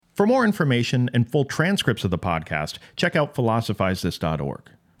For more information and full transcripts of the podcast, check out philosophizethis.org.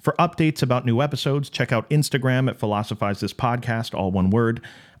 For updates about new episodes, check out Instagram at philosophizethis podcast, all one word,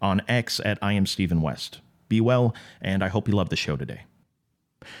 on X at I am Stephen West. Be well, and I hope you love the show today.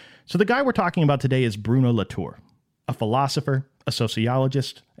 So the guy we're talking about today is Bruno Latour, a philosopher, a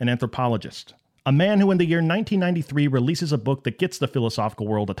sociologist, an anthropologist. A man who in the year 1993 releases a book that gets the philosophical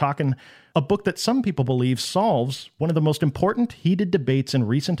world a-talkin', a book that some people believe solves one of the most important heated debates in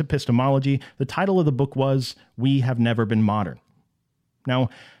recent epistemology. The title of the book was We Have Never Been Modern. Now,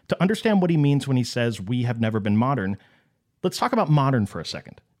 to understand what he means when he says we have never been modern, let's talk about modern for a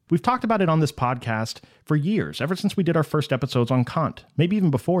second. We've talked about it on this podcast for years, ever since we did our first episodes on Kant, maybe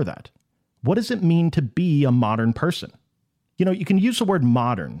even before that. What does it mean to be a modern person? You know, you can use the word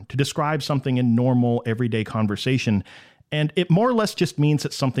modern to describe something in normal, everyday conversation, and it more or less just means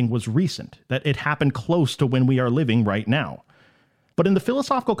that something was recent, that it happened close to when we are living right now. But in the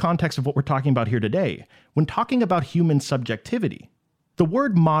philosophical context of what we're talking about here today, when talking about human subjectivity, the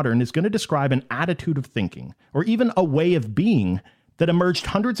word modern is going to describe an attitude of thinking, or even a way of being, that emerged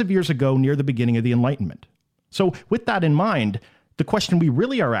hundreds of years ago near the beginning of the Enlightenment. So with that in mind, the question we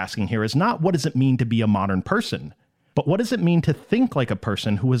really are asking here is not what does it mean to be a modern person, but what does it mean to think like a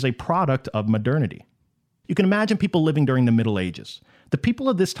person who is a product of modernity? You can imagine people living during the Middle Ages. The people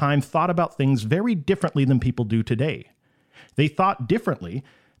of this time thought about things very differently than people do today. They thought differently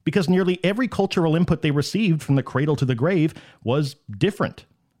because nearly every cultural input they received from the cradle to the grave was different.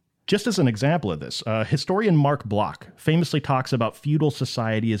 Just as an example of this, historian Mark Bloch famously talks about feudal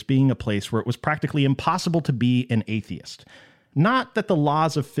society as being a place where it was practically impossible to be an atheist. Not that the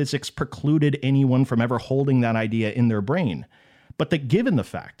laws of physics precluded anyone from ever holding that idea in their brain, but that given the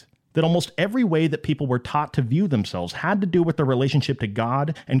fact that almost every way that people were taught to view themselves had to do with their relationship to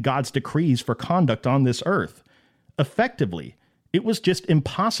God and God's decrees for conduct on this earth, effectively, it was just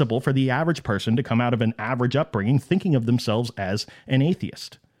impossible for the average person to come out of an average upbringing thinking of themselves as an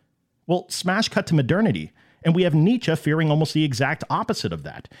atheist. Well, smash cut to modernity, and we have Nietzsche fearing almost the exact opposite of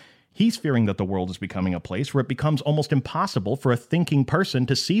that. He's fearing that the world is becoming a place where it becomes almost impossible for a thinking person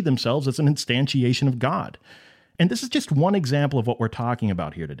to see themselves as an instantiation of God. And this is just one example of what we're talking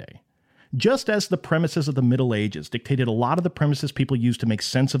about here today. Just as the premises of the Middle Ages dictated a lot of the premises people use to make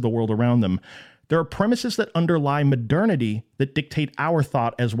sense of the world around them, there are premises that underlie modernity that dictate our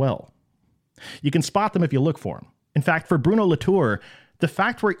thought as well. You can spot them if you look for them. In fact, for Bruno Latour, the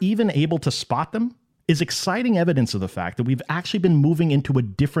fact we're even able to spot them is exciting evidence of the fact that we've actually been moving into a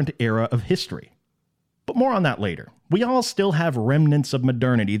different era of history. But more on that later. We all still have remnants of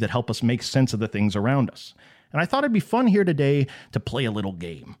modernity that help us make sense of the things around us. And I thought it'd be fun here today to play a little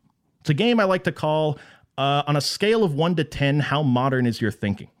game. It's a game I like to call, on a scale of 1 to 10, how modern is your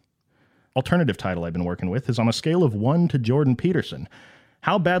thinking? Alternative title I've been working with is on a scale of 1 to Jordan Peterson.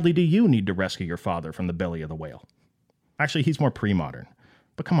 How badly do you need to rescue your father from the belly of the whale? Actually, he's more pre-modern.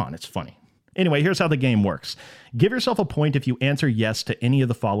 But come on, it's funny. Anyway, here's how the game works. Give yourself a point if you answer yes to any of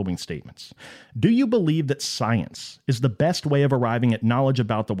the following statements. Do you believe that science is the best way of arriving at knowledge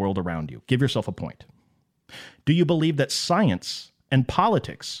about the world around you? Give yourself a point. Do you believe that science and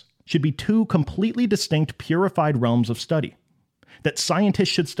politics should be two completely distinct, purified realms of study? That scientists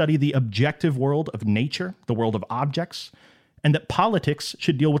should study the objective world of nature, the world of objects, and that politics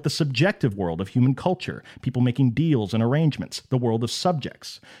should deal with the subjective world of human culture, people making deals and arrangements, the world of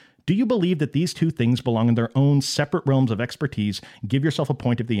subjects? Do you believe that these two things belong in their own separate realms of expertise? Give yourself a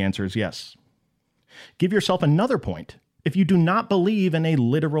point if the answer is yes. Give yourself another point if you do not believe in a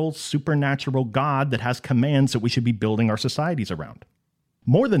literal, supernatural God that has commands that we should be building our societies around.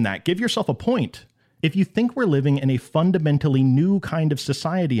 More than that, give yourself a point if you think we're living in a fundamentally new kind of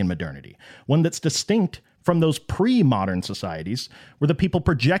society in modernity, one that's distinct from those pre-modern societies where the people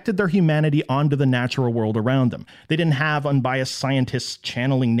projected their humanity onto the natural world around them. They didn't have unbiased scientists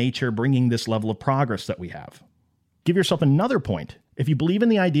channeling nature, bringing this level of progress that we have. Give yourself another point if you believe in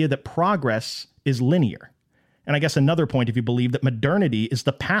the idea that progress is linear. And I guess another point if you believe that modernity is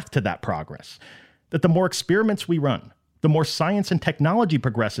the path to that progress. That the more experiments we run, the more science and technology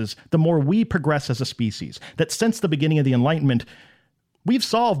progresses, the more we progress as a species. That since the beginning of the Enlightenment, we've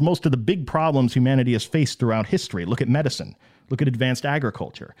solved most of the big problems humanity has faced throughout history. Look at medicine. Look at advanced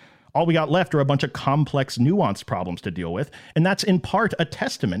agriculture. All we got left are a bunch of complex, nuanced problems to deal with, and that's in part a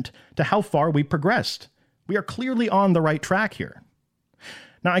testament to how far we progressed. We are clearly on the right track here.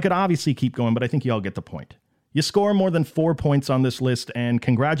 Now, I could obviously keep going, but I think you all get the point. You score more than 4 points on this list, and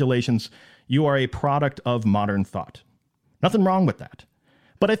congratulations, you are a product of modern thought. Nothing wrong with that.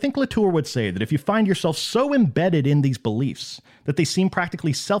 But I think Latour would say that if you find yourself so embedded in these beliefs that they seem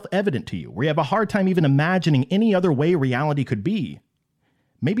practically self-evident to you, where you have a hard time even imagining any other way reality could be,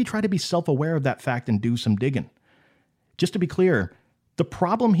 maybe try to be self-aware of that fact and do some digging. Just to be clear, the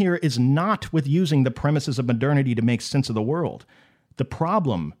problem here is not with using the premises of modernity to make sense of the world. The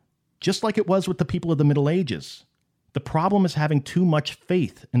problem, just like it was with the people of the Middle Ages, the problem is having too much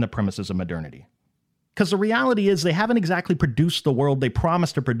faith in the premises of modernity. Because the reality is they haven't exactly produced the world they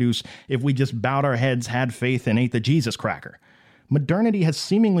promised to produce if we just bowed our heads, had faith, and ate the Jesus cracker. Modernity has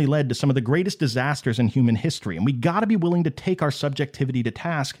seemingly led to some of the greatest disasters in human history, and we gotta be willing to take our subjectivity to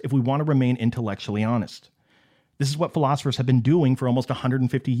task if we want to remain intellectually honest. This is what philosophers have been doing for almost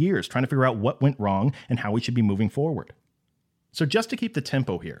 150 years, trying to figure out what went wrong and how we should be moving forward. So just to keep the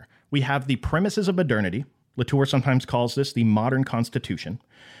tempo here, we have the premises of modernity. Latour sometimes calls this the modern constitution.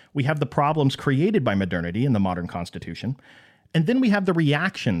 We have the problems created by modernity in the modern constitution. And then we have the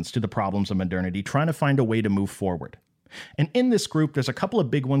reactions to the problems of modernity, trying to find a way to move forward. And in this group, there's a couple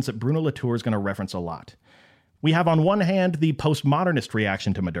of big ones that Bruno Latour is going to reference a lot. We have on one hand the postmodernist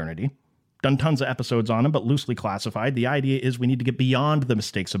reaction to modernity. Done tons of episodes on them, but loosely classified. The idea is we need to get beyond the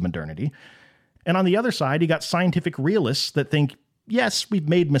mistakes of modernity. And on the other side, you got scientific realists that think, yes, we've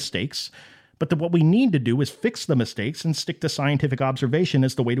made mistakes, but that what we need to do is fix the mistakes and stick to scientific observation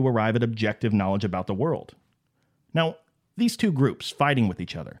as the way to arrive at objective knowledge about the world. Now, these two groups fighting with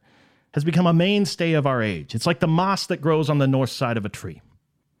each other has become a mainstay of our age. It's like the moss that grows on the north side of a tree.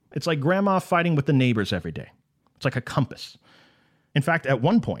 It's like grandma fighting with the neighbors every day. It's like a compass. In fact, at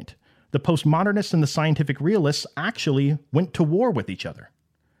one point, the postmodernists and the scientific realists actually went to war with each other.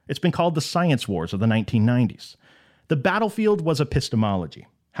 It's been called the science wars of the 1990s. The battlefield was epistemology.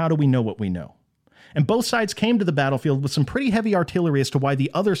 How do we know what we know? And both sides came to the battlefield with some pretty heavy artillery as to why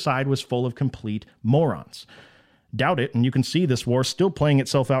the other side was full of complete morons. Doubt it, and you can see this war still playing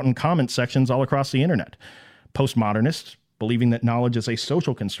itself out in comment sections all across the internet. Postmodernists, believing that knowledge is a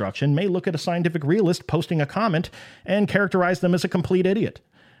social construction, may look at a scientific realist posting a comment and characterize them as a complete idiot.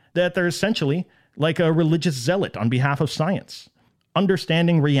 That they're essentially like a religious zealot on behalf of science.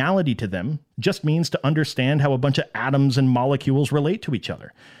 Understanding reality to them just means to understand how a bunch of atoms and molecules relate to each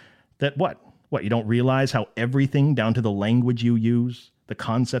other. That what? What, you don't realize how everything, down to the language you use, the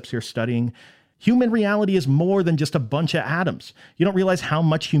concepts you're studying, human reality is more than just a bunch of atoms. You don't realize how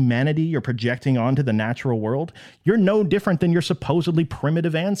much humanity you're projecting onto the natural world? You're no different than your supposedly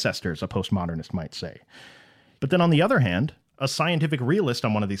primitive ancestors, a postmodernist might say. But then on the other hand, a scientific realist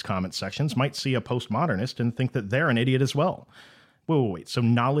on one of these comment sections might see a postmodernist and think that they're an idiot as well. Wait. So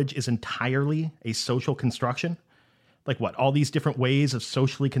knowledge is entirely a social construction? Like what? All these different ways of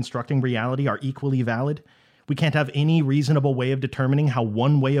socially constructing reality are equally valid? We can't have any reasonable way of determining how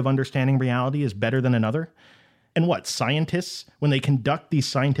one way of understanding reality is better than another? And what? Scientists, when they conduct these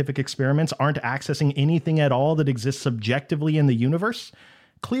scientific experiments, aren't accessing anything at all that exists subjectively in the universe?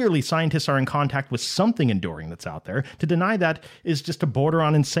 Clearly, scientists are in contact with something enduring that's out there. To deny that is just to border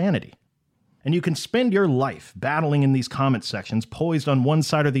on insanity. And you can spend your life battling in these comment sections, poised on one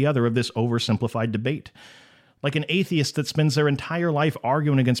side or the other of this oversimplified debate. Like an atheist that spends their entire life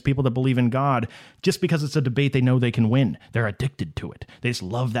arguing against people that believe in God just because it's a debate they know they can win. They're addicted to it. They just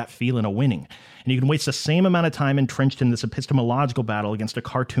love that feeling of winning. And you can waste the same amount of time entrenched in this epistemological battle against a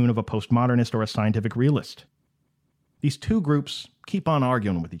cartoon of a postmodernist or a scientific realist. These two groups keep on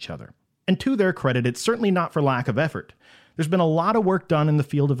arguing with each other. And to their credit, it's certainly not for lack of effort. There's been a lot of work done in the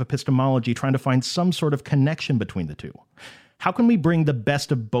field of epistemology trying to find some sort of connection between the two. How can we bring the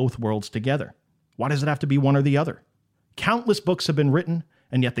best of both worlds together? Why does it have to be one or the other? Countless books have been written,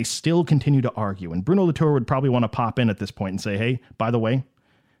 and yet they still continue to argue. And Bruno Latour would probably want to pop in at this point and say, hey, by the way,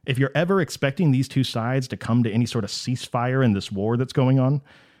 if you're ever expecting these two sides to come to any sort of ceasefire in this war that's going on,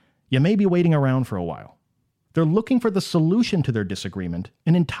 you may be waiting around for a while. They're looking for the solution to their disagreement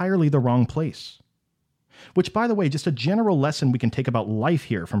in entirely the wrong place. Which, by the way, just a general lesson we can take about life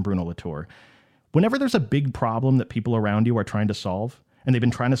here from Bruno Latour. Whenever there's a big problem that people around you are trying to solve, and they've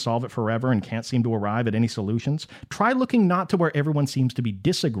been trying to solve it forever and can't seem to arrive at any solutions, try looking not to where everyone seems to be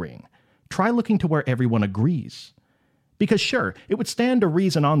disagreeing. Try looking to where everyone agrees. Because sure, it would stand to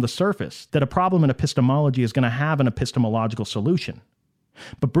reason on the surface that a problem in epistemology is going to have an epistemological solution.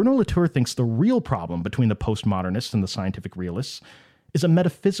 But Bruno Latour thinks the real problem between the postmodernists and the scientific realists is a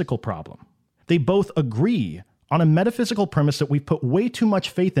metaphysical problem. They both agree on a metaphysical premise that we've put way too much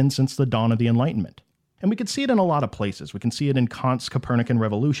faith in since the dawn of the Enlightenment. And we can see it in a lot of places. We can see it in Kant's Copernican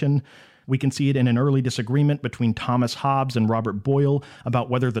revolution. We can see it in an early disagreement between Thomas Hobbes and Robert Boyle about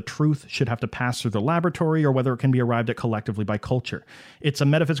whether the truth should have to pass through the laboratory or whether it can be arrived at collectively by culture. It's a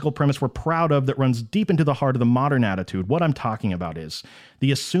metaphysical premise we're proud of that runs deep into the heart of the modern attitude. What I'm talking about is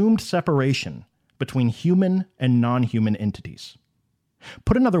the assumed separation between human and non-human entities.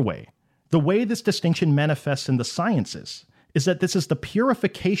 Put another way, the way this distinction manifests in the sciences is that this is the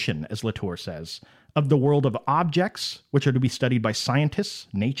purification, as Latour says, of the world of objects, which are to be studied by scientists,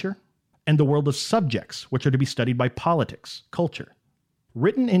 nature, and the world of subjects, which are to be studied by politics, culture.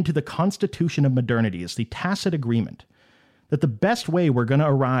 Written into the constitution of modernity is the tacit agreement that the best way we're going to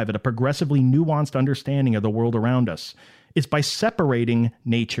arrive at a progressively nuanced understanding of the world around us is by separating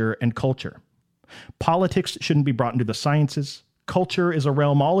nature and culture. Politics shouldn't be brought into the sciences. Culture is a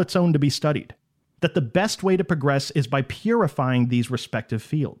realm all its own to be studied. That the best way to progress is by purifying these respective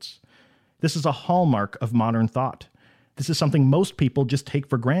fields. This is a hallmark of modern thought. This is something most people just take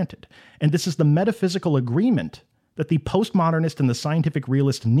for granted. And this is the metaphysical agreement that the postmodernist and the scientific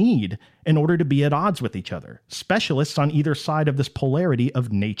realist need in order to be at odds with each other, specialists on either side of this polarity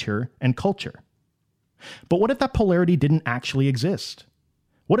of nature and culture. But what if that polarity didn't actually exist?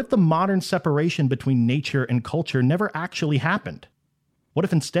 What if the modern separation between nature and culture never actually happened? What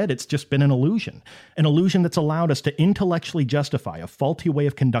if instead it's just been an illusion that's allowed us to intellectually justify a faulty way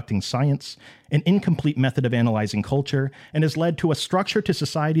of conducting science, an incomplete method of analyzing culture, and has led to a structure to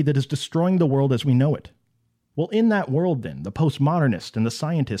society that is destroying the world as we know it? Well, in that world then, the postmodernist and the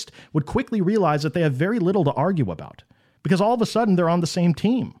scientist would quickly realize that they have very little to argue about, because all of a sudden they're on the same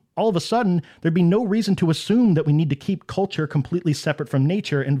team. All of a sudden, there'd be no reason to assume that we need to keep culture completely separate from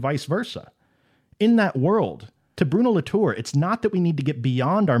nature and vice versa. In that world, to Bruno Latour, it's not that we need to get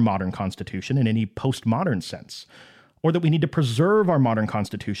beyond our modern constitution in any postmodern sense, or that we need to preserve our modern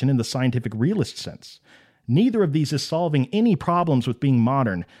constitution in the scientific realist sense. Neither of these is solving any problems with being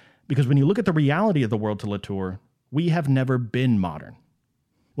modern, because when you look at the reality of the world to Latour, we have never been modern.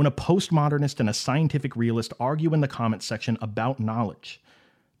 When a postmodernist and a scientific realist argue in the comments section about knowledge,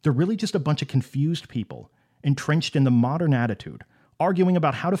 they're really just a bunch of confused people, entrenched in the modern attitude, arguing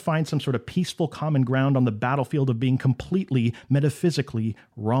about how to find some sort of peaceful common ground on the battlefield of being completely, metaphysically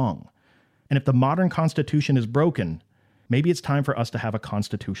wrong. And if the modern constitution is broken, maybe it's time for us to have a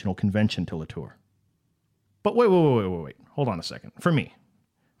constitutional convention to Latour. But wait. Hold on a second. For me,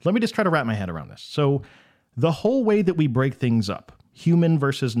 let me just try to wrap my head around this. So the whole way that we break things up, human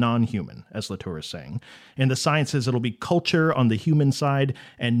versus non-human, as Latour is saying. In the sciences, it'll be culture on the human side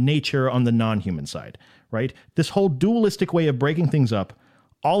and nature on the non-human side, right? This whole dualistic way of breaking things up,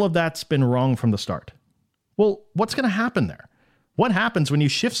 all of that's been wrong from the start. Well, what's going to happen there? What happens when you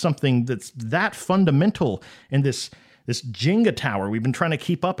shift something that's that fundamental in this Jenga tower we've been trying to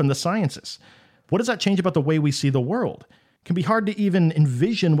keep up in the sciences? What does that change about the way we see the world? It can be hard to even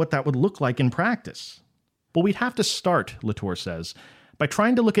envision what that would look like in practice. But we'd have to start, Latour says, by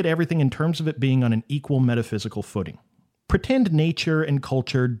trying to look at everything in terms of it being on an equal metaphysical footing. Pretend nature and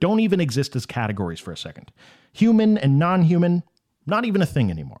culture don't even exist as categories for a second. Human and non-human, not even a thing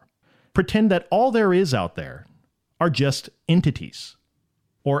anymore. Pretend that all there is out there are just entities,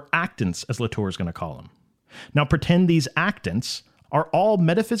 or actants, as Latour is going to call them. Now pretend these actants are all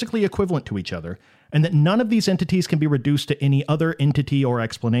metaphysically equivalent to each other, and that none of these entities can be reduced to any other entity or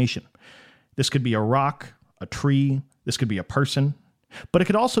explanation. This could be a rock, a tree, this could be a person, but it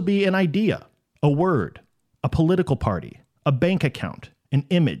could also be an idea, a word, a political party, a bank account, an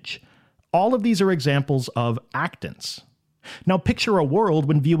image. All of these are examples of actants. Now picture a world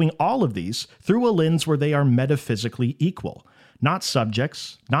when viewing all of these through a lens where they are metaphysically equal. Not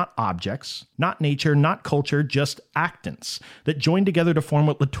subjects, not objects, not nature, not culture, just actants that join together to form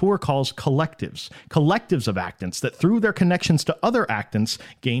what Latour calls collectives. Collectives of actants that through their connections to other actants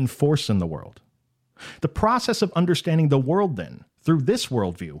gain force in the world. The process of understanding the world then, through this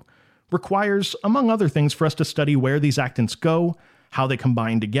worldview, requires, among other things, for us to study where these actants go, how they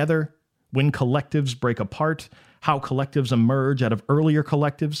combine together, when collectives break apart, how collectives emerge out of earlier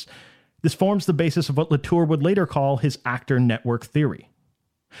collectives. This forms the basis of what Latour would later call his actor network theory.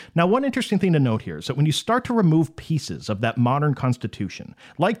 Now, one interesting thing to note here is that when you start to remove pieces of that modern constitution,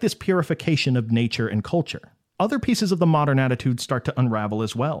 like this purification of nature and culture, other pieces of the modern attitude start to unravel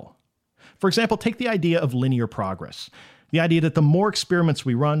as well. For example, take the idea of linear progress. The idea that the more experiments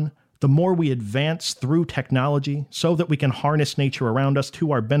we run, the more we advance through technology so that we can harness nature around us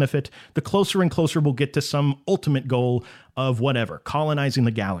to our benefit, the closer and closer we'll get to some ultimate goal of whatever, colonizing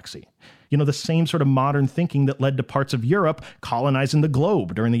the galaxy. You know, the same sort of modern thinking that led to parts of Europe colonizing the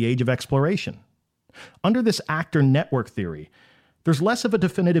globe during the Age of Exploration. Under this actor network theory, there's less of a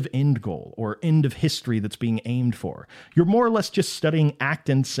definitive end goal or end of history that's being aimed for. You're more or less just studying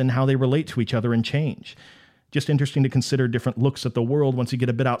actants and how they relate to each other and change. Just interesting to consider different looks at the world once you get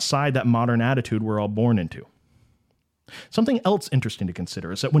a bit outside that modern attitude we're all born into. Something else interesting to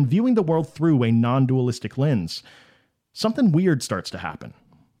consider is that when viewing the world through a non-dualistic lens, something weird starts to happen.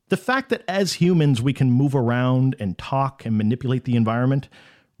 The fact that as humans we can move around and talk and manipulate the environment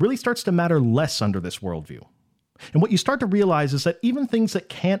really starts to matter less under this worldview. And what you start to realize is that even things that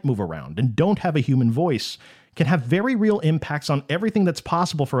can't move around and don't have a human voice can have very real impacts on everything that's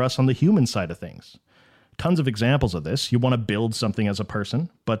possible for us on the human side of things. Tons of examples of this. You want to build something as a person,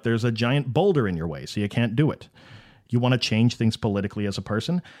 but there's a giant boulder in your way, so you can't do it. You want to change things politically as a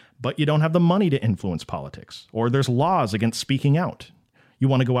person, but you don't have the money to influence politics. Or there's laws against speaking out. You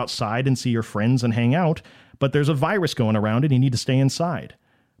want to go outside and see your friends and hang out, but there's a virus going around and you need to stay inside.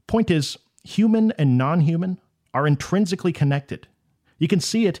 Point is, human and non-human are intrinsically connected. You can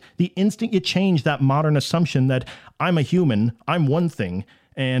see it the instant you change that modern assumption that I'm a human, I'm one thing,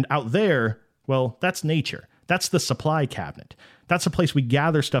 and out there, well, that's nature. That's the supply cabinet. That's the place we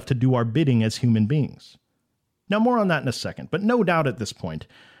gather stuff to do our bidding as human beings. Now, more on that in a second, but no doubt at this point,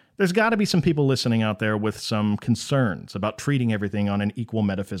 there's got to be some people listening out there with some concerns about treating everything on an equal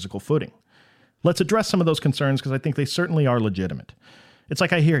metaphysical footing. Let's address some of those concerns because I think they certainly are legitimate. It's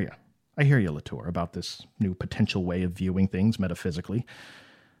like I hear you, Latour, about this new potential way of viewing things metaphysically.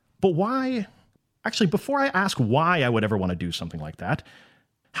 But why? Actually, before I ask why I would ever want to do something like that,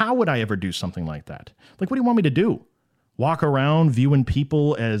 how would I ever do something like that? Like, what do you want me to do? Walk around viewing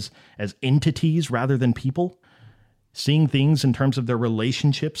people as entities rather than people? Seeing things in terms of their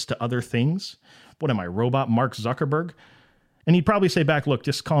relationships to other things? What am I, robot Mark Zuckerberg? And he'd probably say back, look,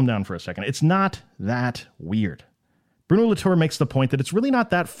 just calm down for a second. It's not that weird. Bruno Latour makes the point that it's really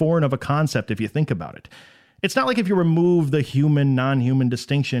not that foreign of a concept if you think about it. It's not like if you remove the human, non-human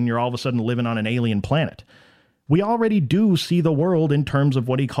distinction, you're all of a sudden living on an alien planet. We already do see the world in terms of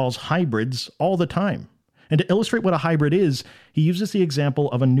what he calls hybrids all the time. And to illustrate what a hybrid is, he uses the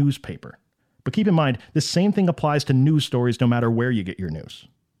example of a newspaper. But keep in mind, this same thing applies to news stories no matter where you get your news.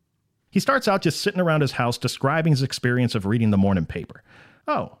 He starts out just sitting around his house describing his experience of reading the morning paper.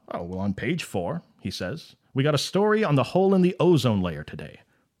 Oh, well, on page 4, he says, we got a story on the hole in the ozone layer today.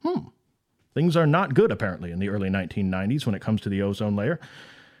 Things are not good, apparently, in the early 1990s when it comes to the ozone layer.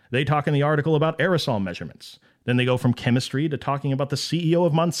 They talk in the article about aerosol measurements. Then they go from chemistry to talking about the CEO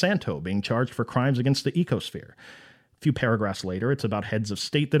of Monsanto being charged for crimes against the ecosphere. A few paragraphs later, it's about heads of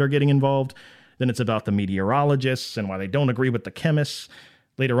state that are getting involved. Then it's about the meteorologists and why they don't agree with the chemists.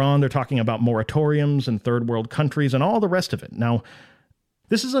 Later on, they're talking about moratoriums in third world countries and all the rest of it. Now,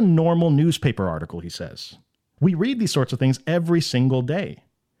 this is a normal newspaper article, he says. We read these sorts of things every single day.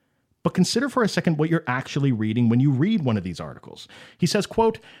 But consider for a second what you're actually reading when you read one of these articles. He says,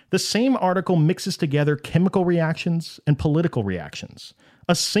 quote, the same article mixes together chemical reactions and political reactions.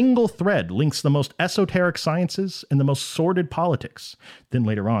 A single thread links the most esoteric sciences and the most sordid politics. Then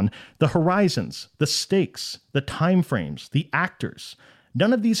later on, the horizons, the stakes, the timeframes, the actors.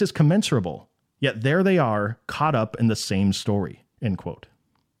 None of these is commensurable, yet there they are, caught up in the same story, end quote.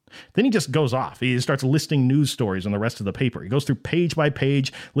 Then he just goes off. He starts listing news stories on the rest of the paper. He goes through page by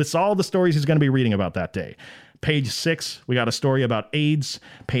page, lists all the stories he's going to be reading about that day. Page 6, we got a story about AIDS.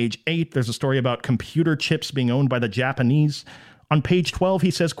 Page 8, there's a story about computer chips being owned by the Japanese. On page 12,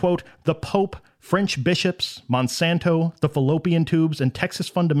 he says, quote, the Pope, French bishops, Monsanto, the fallopian tubes, and Texas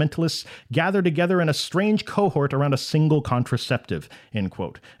fundamentalists gather together in a strange cohort around a single contraceptive, end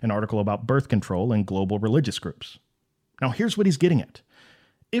quote. An article about birth control and global religious groups. Now, here's what he's getting at.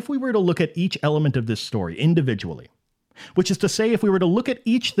 If we were to look at each element of this story individually, which is to say if we were to look at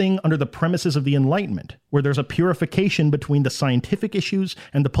each thing under the premises of the Enlightenment, where there's a purification between the scientific issues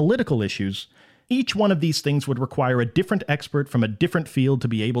and the political issues, each one of these things would require a different expert from a different field to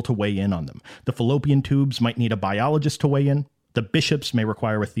be able to weigh in on them. The fallopian tubes might need a biologist to weigh in. The bishops may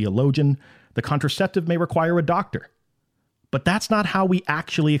require a theologian. The contraceptive may require a doctor. But that's not how we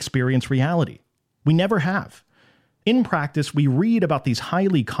actually experience reality. We never have. In practice, we read about these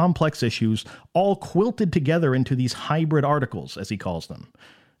highly complex issues all quilted together into these hybrid articles, as he calls them.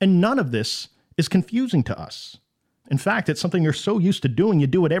 And none of this is confusing to us. In fact, it's something you're so used to doing, you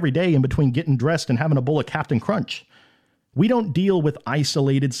do it every day in between getting dressed and having a bowl of Captain Crunch. We don't deal with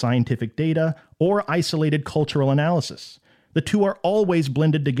isolated scientific data or isolated cultural analysis. The two are always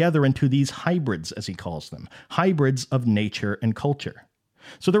blended together into these hybrids, as he calls them, hybrids of nature and culture.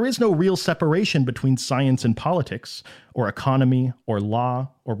 So there is no real separation between science and politics, or economy, or law,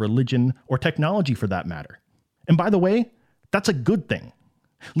 or religion, or technology for that matter. And by the way, that's a good thing.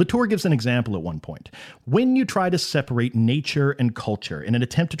 Latour gives an example at one point. When you try to separate nature and culture in an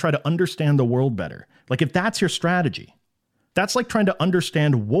attempt to try to understand the world better, like if that's your strategy, that's like trying to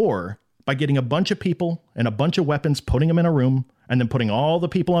understand war by getting a bunch of people and a bunch of weapons, putting them in a room, and then putting all the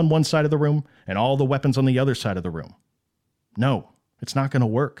people on one side of the room and all the weapons on the other side of the room. No. It's not going to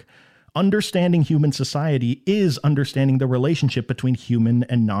work. Understanding human society is understanding the relationship between human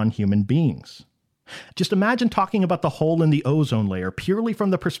and non-human beings. Just imagine talking about the hole in the ozone layer purely from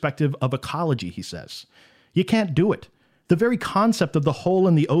the perspective of ecology, he says. You can't do it. The very concept of the hole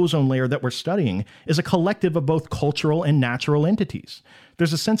in the ozone layer that we're studying is a collective of both cultural and natural entities.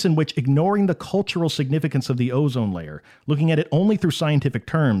 There's a sense in which ignoring the cultural significance of the ozone layer, looking at it only through scientific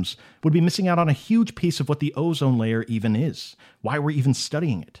terms, would be missing out on a huge piece of what the ozone layer even is, why we're even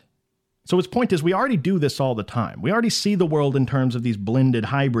studying it. So his point is, we already do this all the time. We already see the world in terms of these blended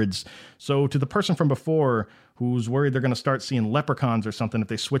hybrids. So to the person from before who's worried they're going to start seeing leprechauns or something if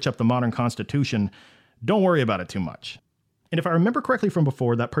they switch up the modern constitution, don't worry about it too much. And if I remember correctly from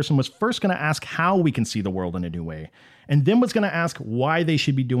before, that person was first going to ask how we can see the world in a new way, and then was going to ask why they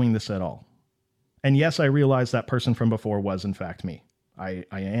should be doing this at all. And yes, I realize that person from before was in fact me. I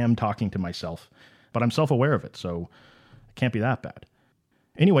am talking to myself, but I'm self-aware of it, so it can't be that bad.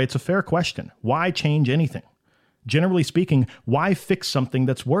 Anyway, it's a fair question. Why change anything? Generally speaking, why fix something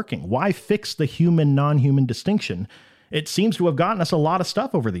that's working? Why fix the human-non-human distinction? It seems to have gotten us a lot of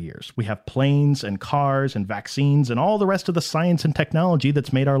stuff over the years. We have planes and cars and vaccines and all the rest of the science and technology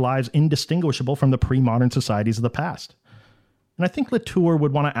that's made our lives indistinguishable from the pre-modern societies of the past. And I think Latour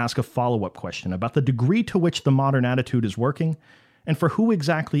would want to ask a follow-up question about the degree to which the modern attitude is working and for who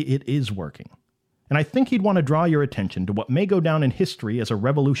exactly it is working. And I think he'd want to draw your attention to what may go down in history as a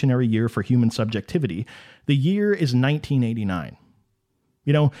revolutionary year for human subjectivity. The year is 1989.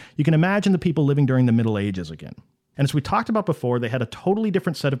 You know, you can imagine the people living during the Middle Ages again. And as we talked about before, they had a totally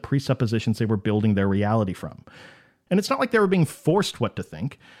different set of presuppositions they were building their reality from. And it's not like they were being forced what to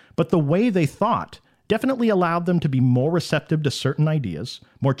think, but the way they thought definitely allowed them to be more receptive to certain ideas,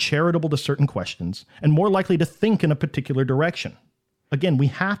 more charitable to certain questions, and more likely to think in a particular direction. Again, we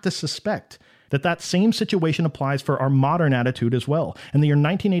have to suspect that that same situation applies for our modern attitude as well, and the year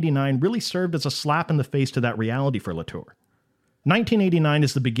 1989 really served as a slap in the face to that reality for Latour. 1989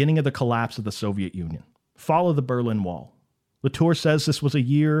 is the beginning of the collapse of the Soviet Union. Fall of the Berlin Wall. Latour says this was a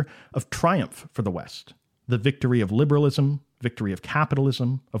year of triumph for the West, the victory of liberalism, victory of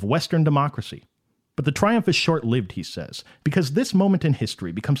capitalism, of Western democracy. But the triumph is short-lived, he says, because this moment in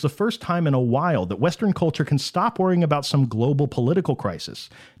history becomes the first time in a while that Western culture can stop worrying about some global political crisis,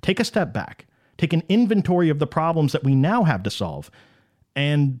 take a step back, take an inventory of the problems that we now have to solve,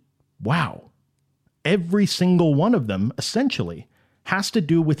 and wow, every single one of them, essentially, has to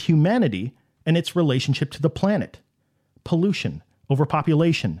do with humanity and its relationship to the planet. Pollution,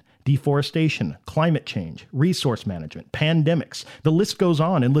 overpopulation, deforestation, climate change, resource management, pandemics. The list goes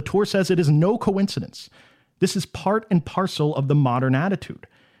on, and Latour says it is no coincidence. This is part and parcel of the modern attitude.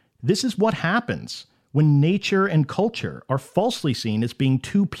 This is what happens when nature and culture are falsely seen as being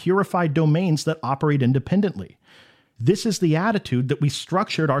two purified domains that operate independently. This is the attitude that we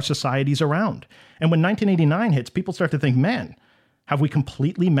structured our societies around. And when 1989 hits, people start to think, man, have we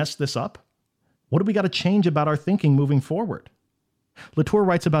completely messed this up? What do we got to change about our thinking moving forward? Latour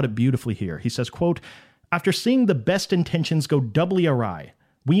writes about it beautifully here. He says, quote, "After seeing the best intentions go doubly awry,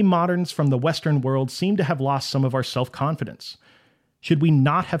 we moderns from the Western world seem to have lost some of our self-confidence. Should we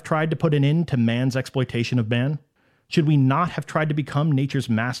not have tried to put an end to man's exploitation of man? Should we not have tried to become nature's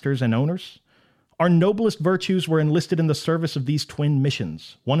masters and owners? Our noblest virtues were enlisted in the service of these twin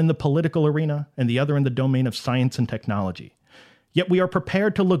missions, one in the political arena and the other in the domain of science and technology. Yet we are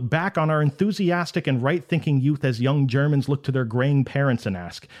prepared to look back on our enthusiastic and right-thinking youth as young Germans look to their graying parents and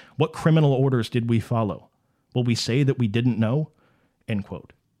ask, what criminal orders did we follow? Will we say that we didn't know?" End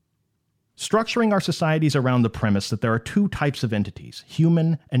quote. Structuring our societies around the premise that there are two types of entities,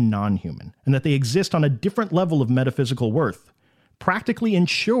 human and non-human, and that they exist on a different level of metaphysical worth, practically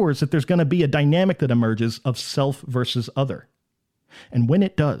ensures that there's going to be a dynamic that emerges of self versus other. And when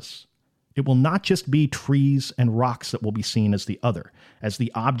it does, it will not just be trees and rocks that will be seen as the other, as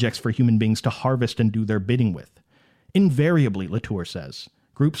the objects for human beings to harvest and do their bidding with. Invariably, Latour says,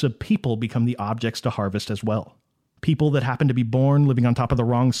 groups of people become the objects to harvest as well. People that happen to be born living on top of the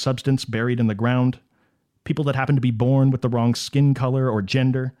wrong substance buried in the ground. People that happen to be born with the wrong skin color or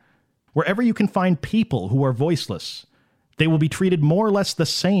gender. Wherever you can find people who are voiceless, they will be treated more or less the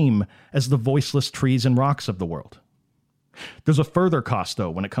same as the voiceless trees and rocks of the world. There's a further cost, though,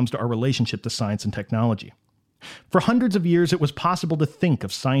 when it comes to our relationship to science and technology. For hundreds of years, it was possible to think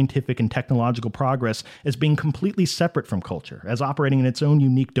of scientific and technological progress as being completely separate from culture, as operating in its own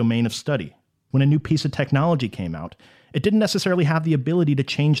unique domain of study. When a new piece of technology came out, it didn't necessarily have the ability to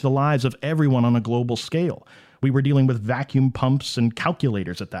change the lives of everyone on a global scale. We were dealing with vacuum pumps and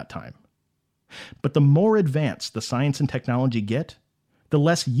calculators at that time. But the more advanced the science and technology get, the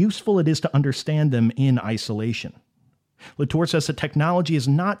less useful it is to understand them in isolation. Latour says that technology is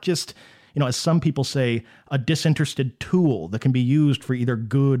not just, as some people say, a disinterested tool that can be used for either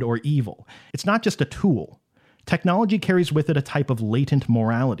good or evil. It's not just a tool. Technology carries with it a type of latent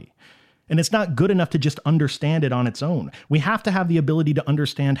morality. And it's not good enough to just understand it on its own. We have to have the ability to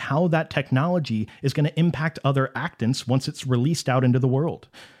understand how that technology is going to impact other actants once it's released out into the world.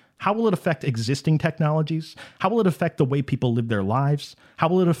 How will it affect existing technologies? How will it affect the way people live their lives? How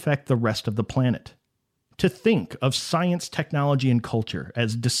will it affect the rest of the planet? To think of science, technology, and culture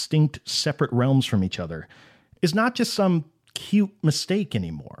as distinct, separate realms from each other is not just some cute mistake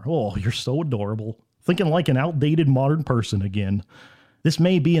anymore. Oh, you're so adorable. Thinking like an outdated modern person again. This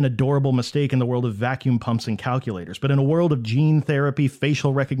may be an adorable mistake in the world of vacuum pumps and calculators, but in a world of gene therapy,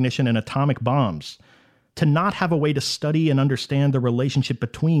 facial recognition, and atomic bombs, to not have a way to study and understand the relationship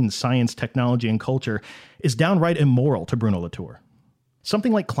between science, technology, and culture is downright immoral to Bruno Latour.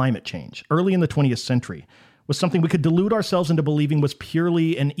 Something like climate change, early in the 20th century, was something we could delude ourselves into believing was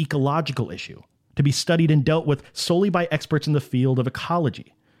purely an ecological issue, to be studied and dealt with solely by experts in the field of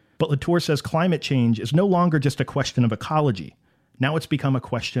ecology. But Latour says climate change is no longer just a question of ecology. Now it's become a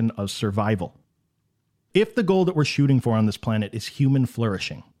question of survival. If the goal that we're shooting for on this planet is human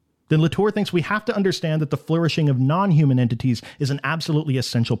flourishing, then Latour thinks we have to understand that the flourishing of non-human entities is an absolutely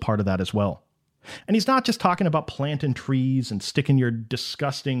essential part of that as well. And he's not just talking about planting trees and sticking your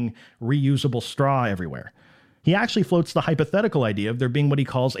disgusting reusable straw everywhere. He actually floats the hypothetical idea of there being what he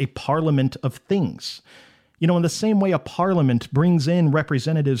calls a parliament of things. You know, in the same way a parliament brings in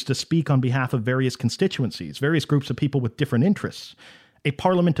representatives to speak on behalf of various constituencies, various groups of people with different interests, a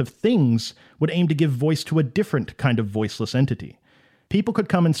parliament of things would aim to give voice to a different kind of voiceless entity. People could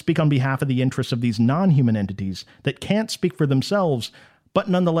come and speak on behalf of the interests of these non-human entities that can't speak for themselves, but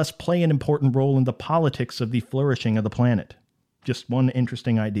nonetheless play an important role in the politics of the flourishing of the planet. Just one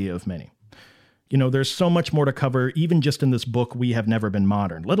interesting idea of many. You know, there's so much more to cover, even just in this book, We Have Never Been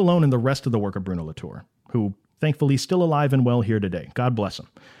Modern, let alone in the rest of the work of Bruno Latour, who, thankfully, is still alive and well here today. God bless him.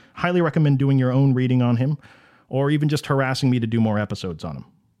 Highly recommend doing your own reading on him, or even just harassing me to do more episodes on him.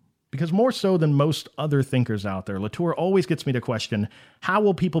 Because more so than most other thinkers out there, Latour always gets me to question, how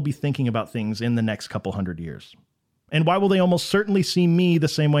will people be thinking about things in the next couple hundred years? And why will they almost certainly see me the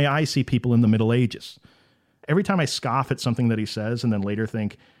same way I see people in the Middle Ages? Every time I scoff at something that he says and then later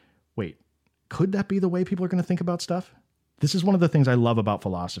think, wait, could that be the way people are going to think about stuff? This is one of the things I love about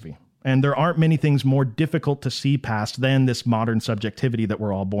philosophy. And there aren't many things more difficult to see past than this modern subjectivity that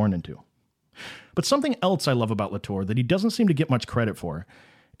we're all born into. But something else I love about Latour that he doesn't seem to get much credit for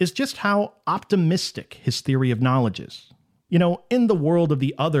is just how optimistic his theory of knowledge is. You know, in the world of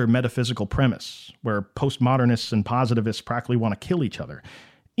the other metaphysical premise, where postmodernists and positivists practically want to kill each other,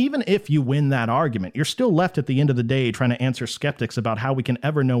 even if you win that argument, you're still left at the end of the day trying to answer skeptics about how we can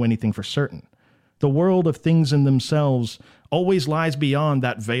ever know anything for certain. The world of things in themselves always lies beyond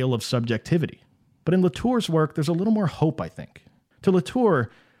that veil of subjectivity. But in Latour's work, there's a little more hope, I think. To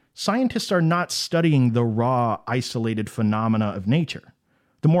Latour, scientists are not studying the raw, isolated phenomena of nature.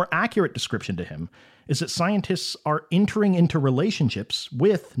 The more accurate description to him is that scientists are entering into relationships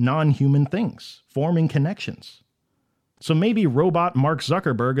with non-human things, forming connections. So maybe robot Mark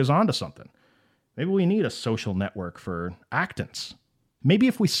Zuckerberg is onto something. Maybe we need a social network for actants. Maybe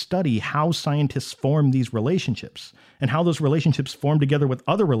if we study how scientists form these relationships and how those relationships form together with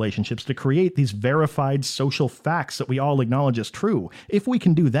other relationships to create these verified social facts that we all acknowledge as true, if we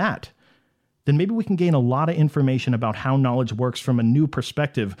can do that, then maybe we can gain a lot of information about how knowledge works from a new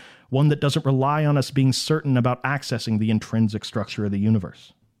perspective, one that doesn't rely on us being certain about accessing the intrinsic structure of the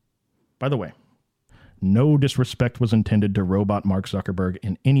universe. By the way, no disrespect was intended to robot Mark Zuckerberg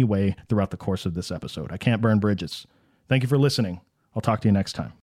in any way throughout the course of this episode. I can't burn bridges. Thank you for listening. I'll talk to you next time.